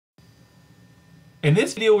In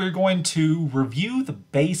this video, we're going to review the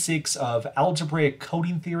basics of algebraic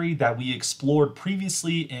coding theory that we explored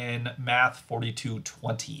previously in Math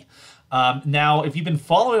 4220. Now, if you've been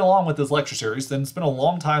following along with this lecture series, then it's been a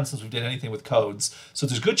long time since we did anything with codes, so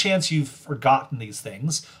there's a good chance you've forgotten these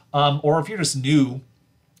things, or if you're just new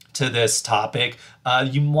to this topic,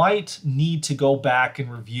 you might need to go back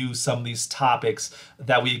and review some of these topics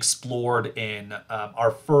that we explored in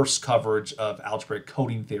our first coverage of algebraic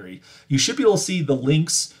coding theory. You should be able to see the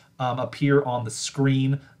links appear on the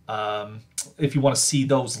screen if you want to see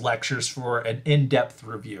those lectures for an in-depth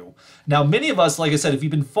review. Now, many of us, like I said, if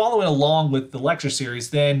you've been following along with the lecture series,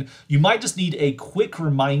 then you might just need a quick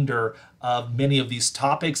reminder of many of these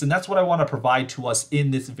topics, and that's what I want to provide to us in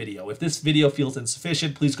this video. If this video feels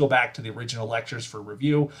insufficient, please go back to the original lectures for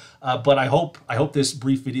review, but I hope this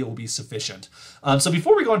brief video will be sufficient. So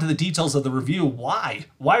before we go into the details of the review, why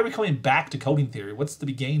are we coming back to coding theory? What's to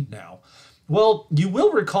be gained now? Well, you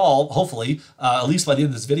will recall, hopefully, at least by the end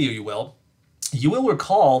of this video you will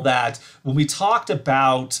recall that when we talked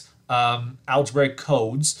about algebraic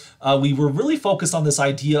codes, we were really focused on this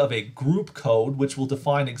idea of a group code, which we'll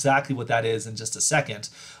define exactly what that is in just a second.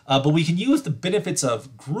 But we can use the benefits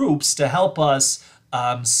of groups to help us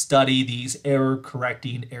study these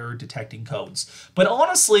error-correcting, error-detecting codes. But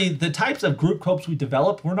honestly, the types of group codes we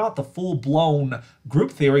developed were not the full-blown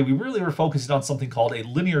group theory. We really were focusing on something called a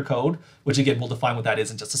linear code, which again, we'll define what that is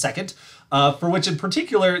in just a second, for which in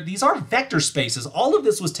particular, these are vector spaces. All of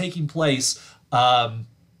this was taking place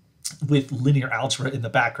with linear algebra in the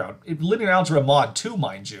background. Linear algebra mod 2,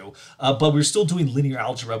 mind you, but we're still doing linear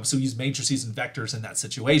algebra, so we use matrices and vectors in that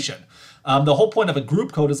situation. The whole point of a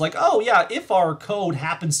group code is like, oh yeah, if our code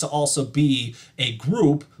happens to also be a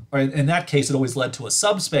group, or in that case it always led to a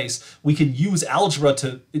subspace, we can use algebra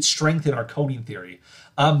to strengthen our coding theory.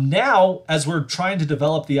 Now, as we're trying to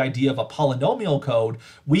develop the idea of a polynomial code,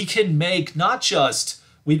 we can make not just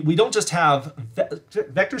we don't just have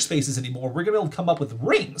vector spaces anymore. We're going to be able to come up with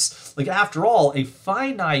rings. Like, after all, a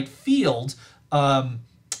finite field,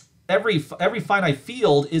 every finite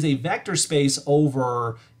field is a vector space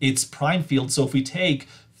over its prime field. So if we take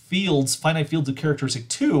finite fields of characteristic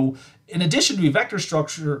 2, in addition to a vector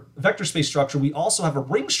space structure, we also have a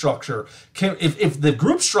ring structure. If the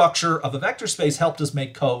group structure of a vector space helped us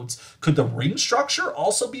make codes, could the ring structure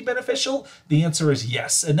also be beneficial? The answer is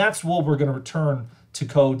yes. And that's what we're going to return to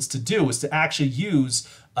codes to do, is to actually use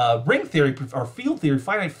ring theory or field theory,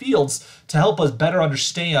 finite fields, to help us better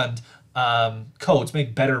understand codes,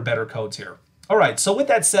 make better codes here. All right, so with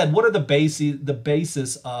that said, what are the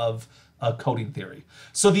basis of coding theory?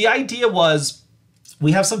 So the idea was,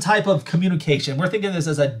 we have some type of communication. We're thinking of this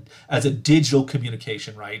as a digital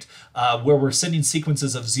communication, right? Where we're sending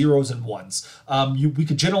sequences of zeros and ones. We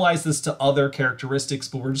could generalize this to other characteristics,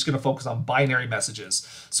 but we're just going to focus on binary messages.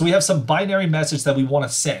 So we have some binary message that we want to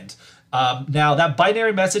send. Now, that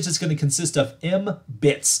binary message is going to consist of m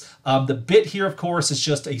bits. The bit here, of course, is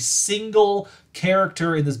just a single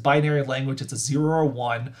character in this binary language. It's a 0 or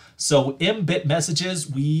 1. So m-bit messages,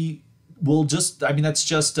 we'll just, that's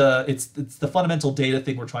just, it's the fundamental data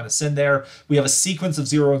thing we're trying to send there. We have a sequence of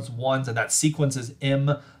zeros and ones, and that sequence is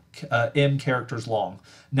m characters long.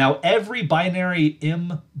 Now, every binary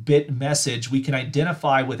m-bit message we can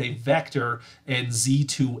identify with a vector in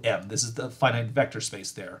z2m. This is the finite vector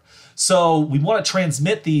space there. So we want to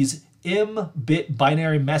transmit these m-bit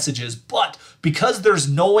binary messages, but because there's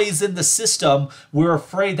noise in the system, we're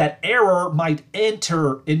afraid that error might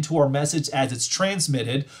enter into our message as it's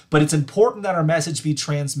transmitted, but it's important that our message be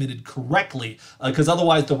transmitted correctly, because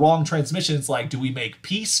otherwise the wrong transmission is like, do we make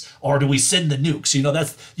peace or do we send the nukes?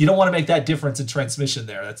 You don't want to make that difference in transmission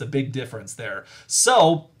there. That's a big difference there.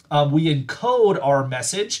 So we encode our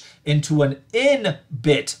message into an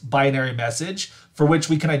n-bit binary message, for which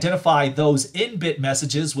we can identify those n-bit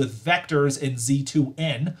messages with vectors in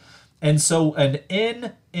z2n. And so an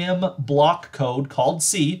nm block code called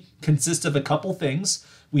C consists of a couple things.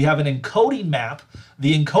 We have an encoding map.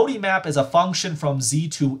 The encoding map is a function from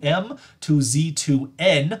z2m to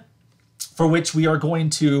z2n, for which we are going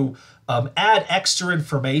to add extra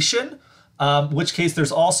information, in which case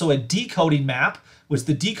there's also a decoding map, which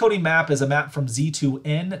the decoding map is a map from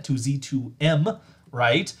z2n to z2m,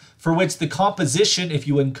 right? For which the composition, if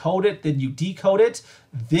you encode it, then you decode it,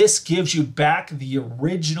 this gives you back the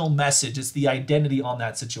original message. It's the identity on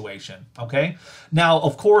that situation, okay? Now,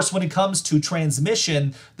 of course, when it comes to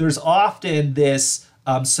transmission, there's often this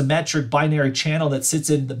symmetric binary channel that sits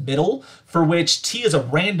in the middle, for which t is a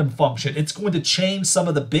random function. It's going to change some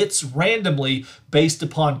of the bits randomly based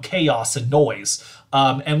upon chaos and noise.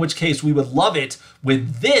 in which case we would love it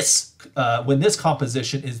when this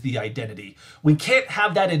composition is the identity. We can't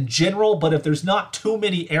have that in general, but if there's not too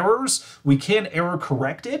many errors, we can error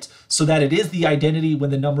correct it so that it is the identity when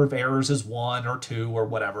the number of errors is 1 or 2 or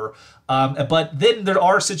whatever. But then there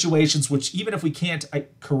are situations which, even if we can't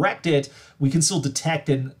correct it, we can still detect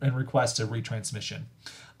and request a retransmission.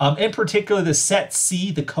 In particular, the set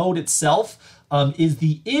C, the code itself, is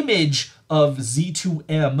the image of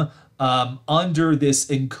Z2M under this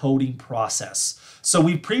encoding process. So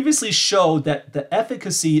we previously showed that the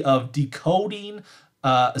efficacy of decoding,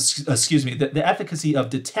 the efficacy of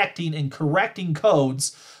detecting and correcting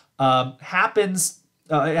codes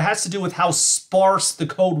it has to do with how sparse the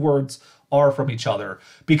code words are from each other.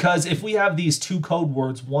 Because if we have these two code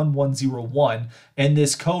words, 1101, and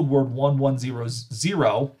this code word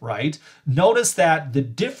 1100, right? Notice that the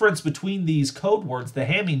difference between these code words, the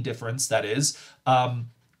Hamming difference, that is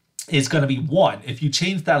going to be 1. If you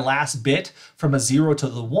change that last bit from a 0 to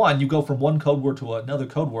the 1, you go from one code word to another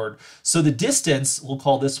code word. So the distance, we'll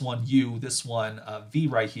call this one U, this one V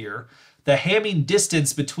right here. The Hamming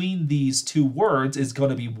distance between these two words is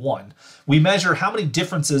going to be 1. We measure how many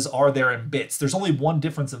differences are there in bits. There's only one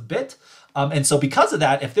difference of bit. And so because of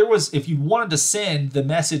that, if you wanted to send the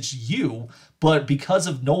message U, but because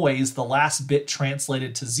of noise, the last bit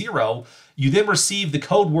translated to 0, you then receive the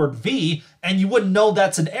code word V, and you wouldn't know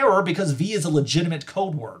that's an error because V is a legitimate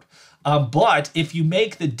code word. But if you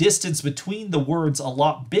make the distance between the words a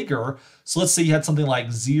lot bigger, so let's say you had something like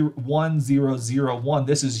 1001,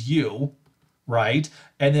 this is U, right?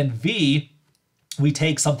 And then V, we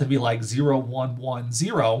take something to be like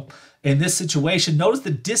 0110. In this situation, notice the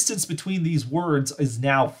distance between these words is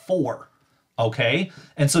now 4. Okay,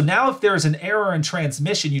 and so now if there's an error in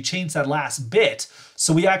transmission, you change that last bit,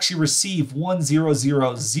 so we actually receive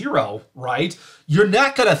 1000, right? You're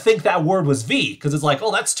not going to think that word was V, because it's like,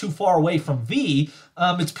 oh, that's too far away from V.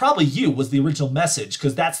 It's probably U was the original message,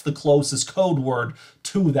 because that's the closest code word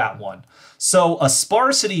to that one. So a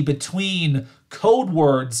sparsity between code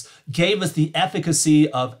words gave us the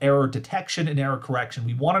efficacy of error detection and error correction.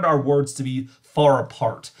 We wanted our words to be far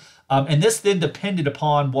apart. And this then depended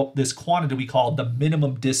upon what this quantity we called the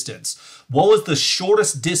minimum distance. What was the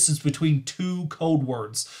shortest distance between two code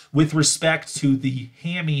words with respect to the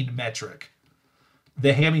Hamming metric?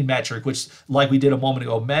 The Hamming metric, which, like we did a moment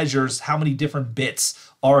ago, measures how many different bits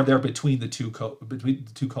are there between the two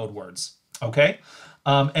code words. Okay,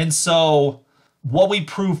 and so what we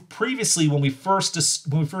proved previously when we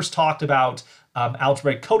first talked about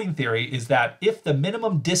algebraic coding theory is that if the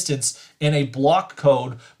minimum distance in a block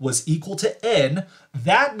code was equal to n,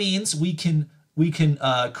 that means we can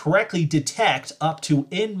correctly detect up to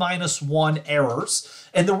n-1 errors.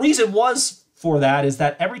 And the reason for that is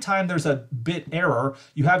that every time there's a bit error,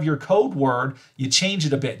 you have your code word, you change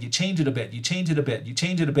it a bit, you change it a bit, you change it a bit, you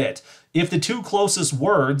change it a bit. If the two closest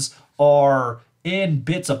words are n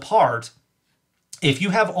bits apart, if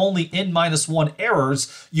you have only n-1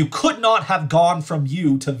 errors, you could not have gone from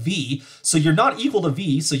U to V. So you're not equal to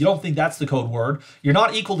V, so you don't think that's the code word. You're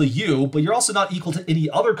not equal to U, but you're also not equal to any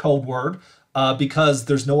other code word because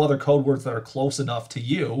there's no other code words that are close enough to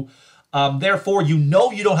U. Therefore, you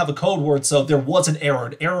know you don't have a code word, so there was an error.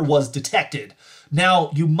 An error was detected.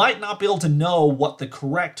 Now, you might not be able to know what the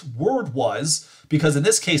correct word was, because in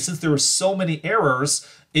this case, since there were so many errors,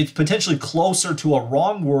 it's potentially closer to a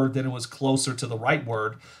wrong word than it was closer to the right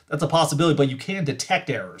word. That's a possibility, but you can detect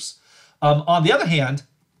errors. On the other hand,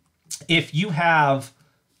 if you have,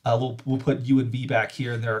 we'll put U and V back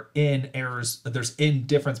here, and there are n errors, there's n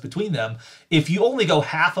difference between them. If you only go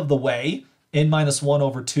half of the way, n-1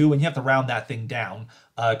 over 2, and you have to round that thing down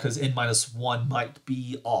because n-1 might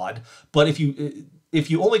be odd. But if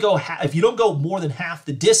you only go if you don't go more than half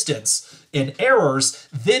the distance in errors,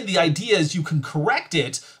 then the idea is you can correct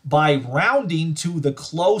it by rounding to the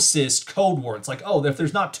closest code word. It's like, oh, if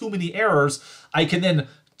there's not too many errors, I can then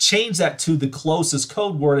change that to the closest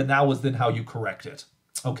code word, and that was then how you correct it.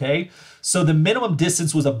 Okay, so the minimum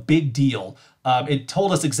distance was a big deal. It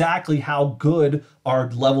told us exactly how good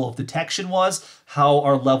our level of detection was, how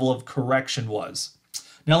our level of correction was.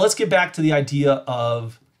 Now let's get back to the idea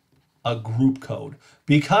of a group code,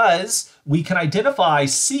 because we can identify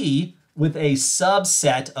C with a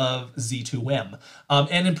subset of Z2M.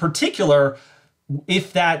 And in particular,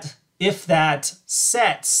 if that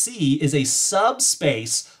set C is a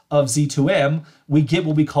subspace of Z2M, we get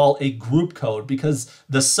what we call a group code, because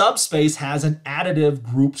the subspace has an additive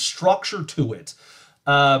group structure to it.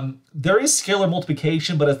 There is scalar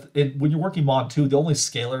multiplication, but when you're working mod 2, the only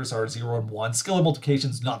scalars are 0 and 1. Scalar multiplication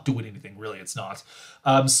is not doing anything, really, it's not.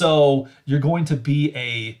 So you're going to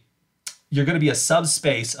be you're going to be a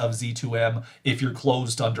subspace of Z2M if you're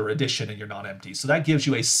closed under addition and you're not empty. So that gives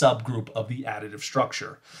you a subgroup of the additive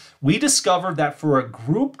structure. We discovered that for a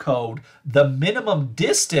group code, the minimum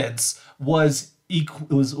distance was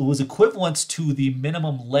equivalent to the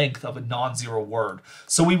minimum length of a non-zero word.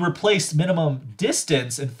 So we replaced minimum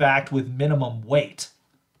distance, in fact, with minimum weight.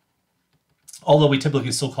 Although we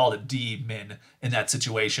typically still call it d-min in that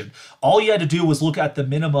situation. All you had to do was look at the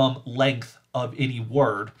minimum length of any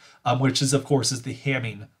word, which is, of course, is the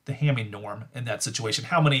Hamming norm in that situation.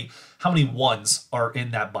 How many ones are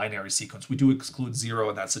in that binary sequence? We do exclude 0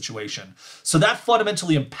 in that situation. So that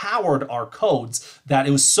fundamentally empowered our codes, that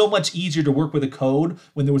it was so much easier to work with a code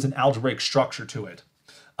when there was an algebraic structure to it.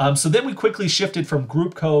 So then we quickly shifted from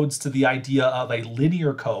group codes to the idea of a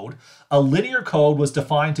linear code. A linear code was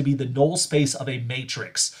defined to be the null space of a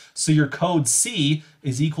matrix. So your code C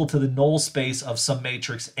is equal to the null space of some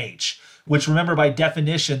matrix H, which, remember, by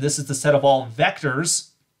definition, this is the set of all vectors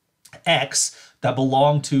X that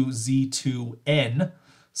belong to Z2N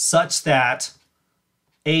such that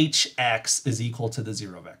Hx is equal to the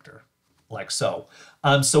 0 vector, like so.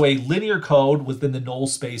 So a linear code was then the null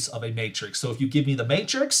space of a matrix. So if you give me the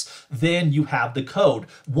matrix, then you have the code.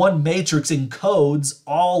 One matrix encodes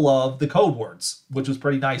all of the code words, which was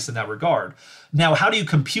pretty nice in that regard. Now, how do you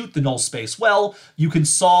compute the null space? Well, you can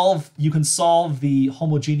solve the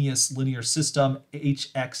homogeneous linear system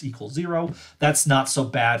Hx equals 0. That's not so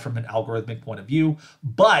bad from an algorithmic point of view.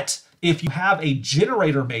 But if you have a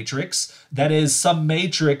generator matrix, that is some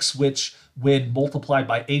matrix which, when multiplied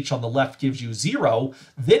by H on the left, gives you 0,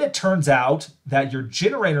 then it turns out that your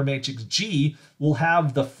generator matrix G will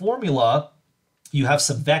have the formula. You have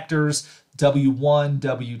some vectors, W1,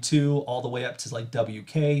 W2, all the way up to like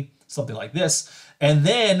WK, something like this. And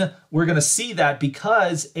then we're going to see that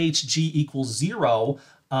because HG equals 0,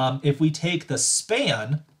 if we take the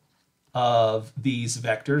span of these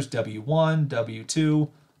vectors, W1, W2,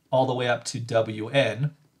 all the way up to WK,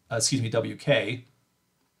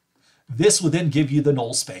 this would then give you the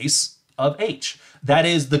null space of H. That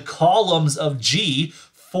is, the columns of G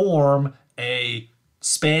form a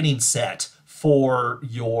spanning set for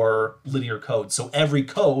your linear code. So every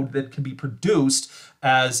code that can be produced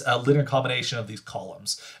as a linear combination of these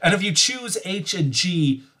columns. And if you choose H and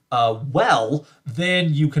G well,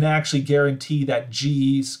 then you can actually guarantee that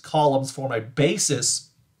G's columns form a basis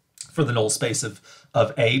for the null space of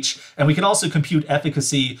H. And we can also compute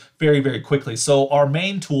efficacy very, very quickly. So our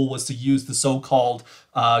main tool was to use the so-called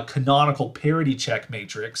canonical parity check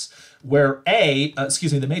matrix, where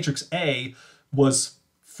the matrix A was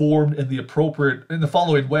formed in the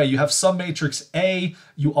following way. You have some matrix A,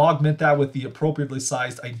 you augment that with the appropriately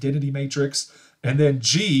sized identity matrix, and then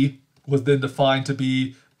G was then defined to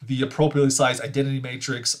be the appropriately sized identity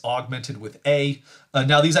matrix augmented with A.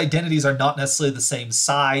 Now, these identities are not necessarily the same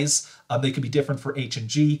size. They can be different for H and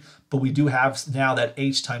G, but we do have now that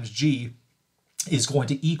H times G is going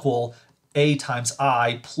to equal A times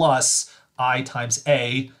I plus I times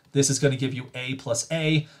A. This is going to give you A plus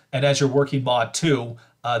A, and as you're working mod 2,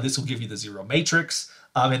 this will give you the 0 matrix,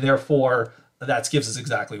 and therefore that gives us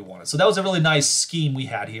exactly what we wanted. So that was a really nice scheme we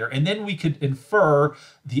had here. And then we could infer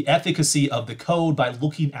the efficacy of the code by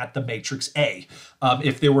looking at the matrix A.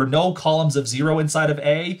 If there were no columns of 0 inside of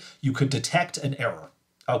A, you could detect an error.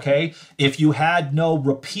 Okay, if you had no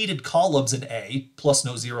repeated columns in A, plus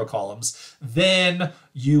no 0 columns, then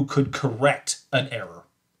you could correct an error,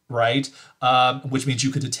 right? Which means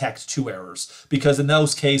you could detect 2 errors, because in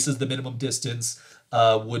those cases, the minimum distance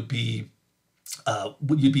would be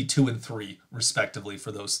you'd be 2 and 3 respectively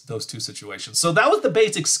for those 2 situations. So that was the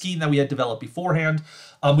basic scheme that we had developed beforehand.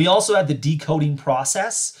 We also had the decoding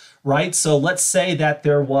process, right? So let's say that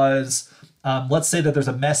there was there's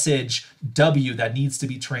a message W that needs to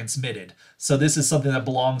be transmitted. So this is something that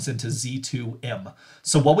belongs into Z2M.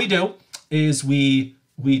 So what we do is we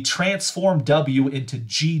transform W into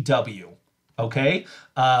GW, okay?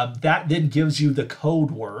 That then gives you the code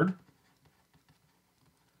word.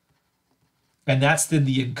 And that's then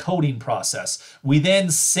the encoding process. We then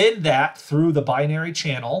send that through the binary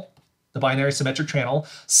channel, the binary symmetric channel.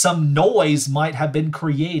 Some noise might have been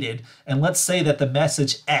created, and let's say that the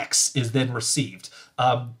message X is then received.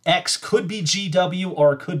 X could be GW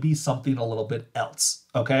or it could be something a little bit else,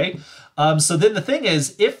 okay? So then the thing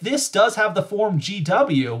is, if this does have the form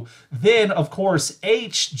GW, then of course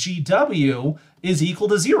HGW is equal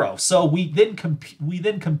to 0. So we then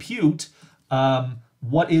compute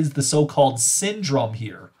what is the so-called syndrome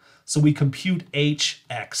here. So we compute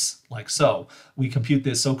Hx like so. We compute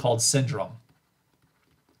this so-called syndrome.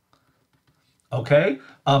 Okay,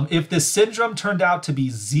 if this syndrome turned out to be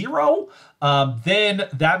 0, then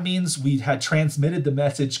that means we had transmitted the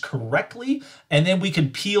message correctly, and then we can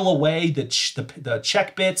peel away the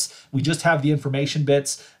check bits. We just have the information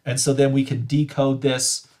bits, and so then we can decode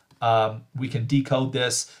this. And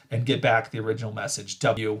get back the original message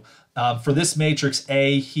W. For this matrix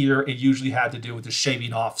A here, it usually had to do with just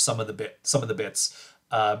shaving off some of the bits,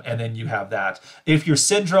 and then you have that. If your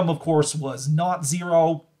syndrome, of course, was not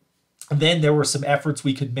 0, then there were some efforts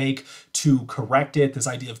we could make to correct it. This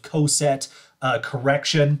idea of coset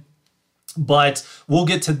correction. But we'll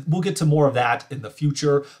get to more of that in the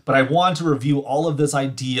future. But I want to review all of this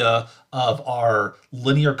idea of our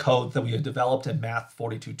linear code that we had developed in Math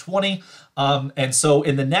 4220. And so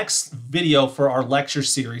in the next video for our lecture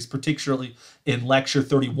series, particularly in lecture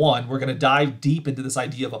 31, we're going to dive deep into this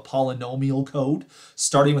idea of a polynomial code,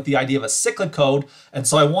 starting with the idea of a cyclic code. And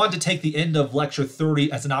so I wanted to take the end of lecture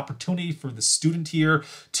 30 as an opportunity for the student here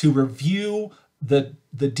to review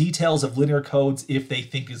the details of linear codes if they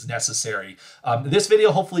think is necessary. This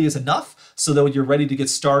video hopefully is enough so that you're ready to get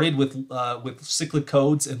started with cyclic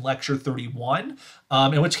codes in lecture 31.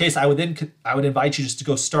 In which case I would invite you just to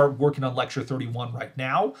go start working on lecture 31 right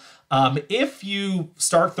now. If you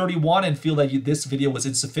start 31 and feel that this video was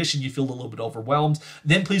insufficient, you feel a little bit overwhelmed,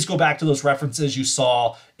 then please go back to those references you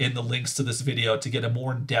saw in the links to this video to get a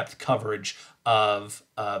more in-depth coverage of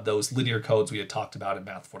those linear codes we had talked about in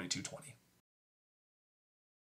Math 4220.